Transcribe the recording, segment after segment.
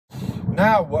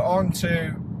Now we're on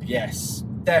to, yes,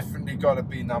 definitely got to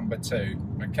be number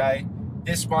 2, okay?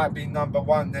 This might be number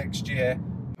 1 next year.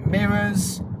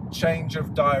 Mirrors, change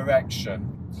of direction.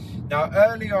 Now,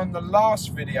 earlier on the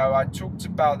last video, I talked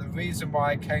about the reason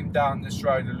why I came down this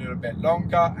road a little bit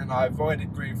longer and I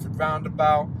avoided Greenford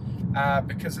roundabout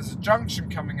because there's a junction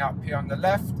coming up here on the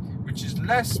left, which is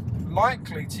less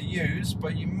likely to use,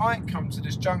 but you might come to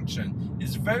this junction.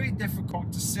 It's very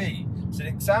difficult to see. So the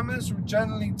examiners will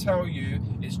generally tell you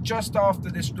it's just after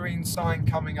this green sign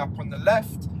coming up on the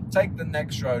left, take the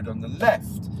next road on the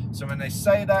left. So when they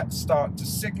say that, start to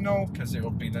signal because it will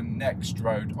be the next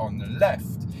road on the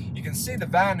left. You can see the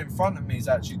van in front of me is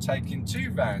actually taking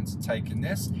 2 vans taking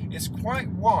this. It's quite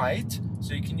wide,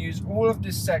 so you can use all of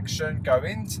this section, go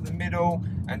into the middle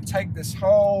and take this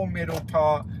whole middle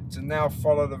part to now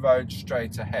follow the road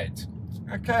straight ahead.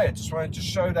 Okay, I just wanted to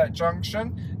show that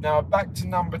junction. Now back to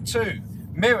number 2,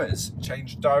 mirrors,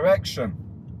 change direction.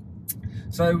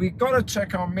 So we've got to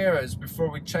check our mirrors before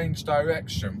we change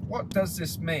direction. What does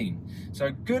this mean? So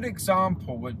a good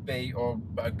example would be, or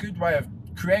a good way of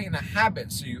creating a habit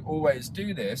so you always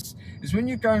do this, is when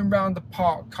you're going around the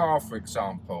parked car, for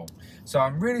example. So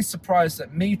I'm really surprised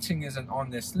that meeting isn't on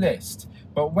this list.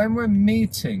 But when we're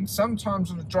meeting,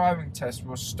 sometimes on the driving test,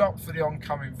 we'll stop for the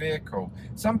oncoming vehicle.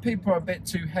 Some people are a bit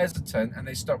too hesitant and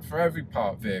they stop for every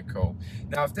parked vehicle.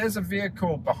 Now, if there's a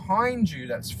vehicle behind you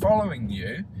that's following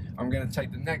you, I'm going to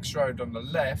take the next road on the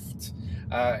left.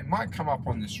 It might come up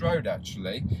on this road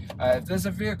actually. If there's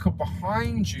a vehicle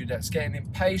behind you that's getting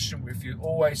impatient with you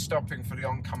always stopping for the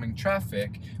oncoming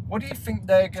traffic, what do you think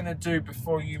they're going to do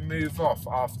before you move off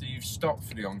after you've stopped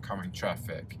for the oncoming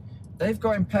traffic? They've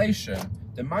got impatient,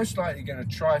 they're most likely going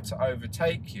to try to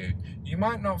overtake you. You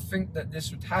might not think that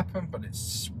this would happen, but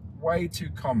it's way too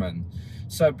common.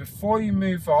 So before you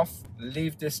move off,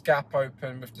 leave this gap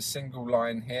open with the single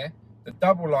line here. The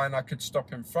double line I could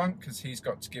stop in front because he's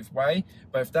got to give way,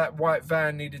 but if that white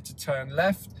van needed to turn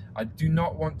left, I do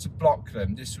not want to block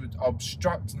them. This would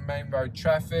obstruct the main road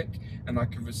traffic and I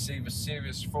could receive a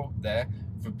serious fault there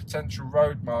for potential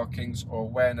road markings or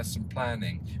awareness and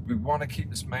planning. We want to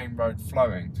keep this main road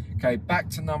flowing. Okay, back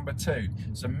to number 2.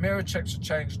 So mirror checks to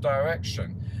change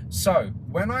direction. So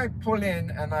when I pull in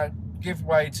and I give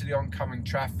way to the oncoming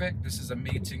traffic, this is a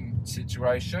meeting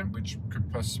situation which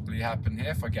could possibly happen here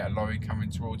if I get a lorry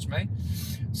coming towards me.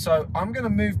 So I'm going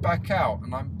to move back out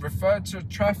and I'm referred to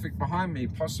traffic behind me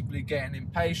possibly getting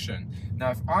impatient. Now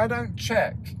if I don't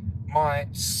check my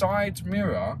side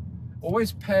mirror,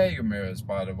 always pair your mirrors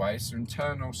by the way, so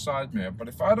internal side mirror, but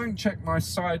if I don't check my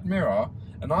side mirror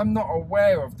and I'm not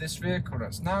aware of this vehicle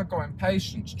that's now got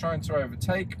impatience trying to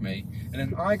overtake me, and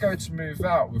then I go to move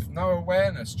out with no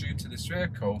awareness due to this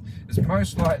vehicle, it's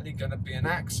most likely going to be an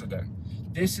accident.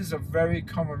 This is a very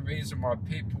common reason why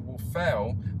people will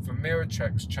fail for mirror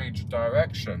checks change of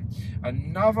direction.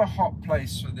 Another hot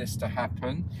place for this to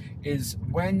happen is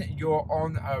when you're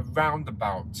on a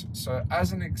roundabout. So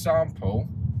as an example,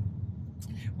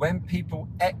 when people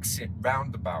exit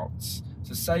roundabouts,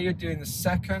 so say you're doing the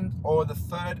 2nd or the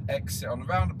 3rd exit on a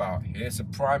roundabout. Here's a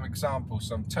prime example.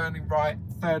 So I'm turning right,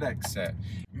 3rd exit.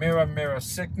 Mirror, mirror,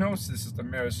 signal. So this is the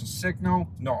mirrors for signal,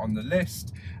 not on the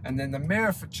list. And then the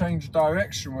mirror for change of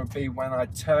direction would be when I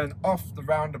turn off the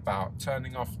roundabout,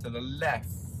 turning off to the left.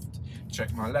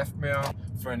 Check my left mirror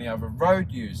for any other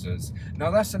road users.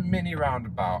 Now that's a mini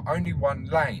roundabout, only 1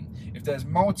 lane. If there's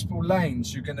multiple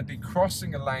lanes, you're going to be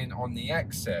crossing a lane on the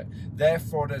exit.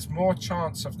 Therefore, there's more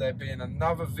chance of there being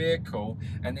another vehicle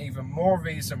and even more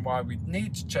reason why we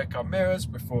need to check our mirrors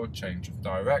before change of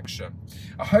direction.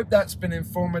 I hope that's been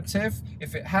informative.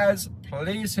 If it has,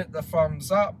 please hit the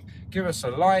thumbs up. Give us a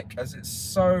like as it's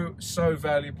so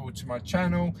valuable to my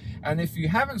channel. And if you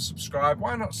haven't subscribed,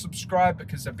 why not subscribe,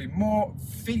 because there'll be more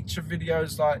feature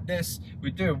videos like this.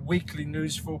 We do a weekly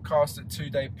news forecast at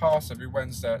 2-day pass every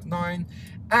Wednesday at 9.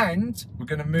 And we're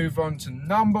going to move on to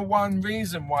number 1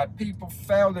 reason why people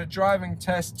fail their driving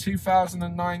test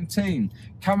 2019.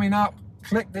 Coming up,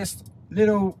 click this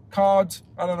little card.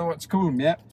 I don't know what to call them yet.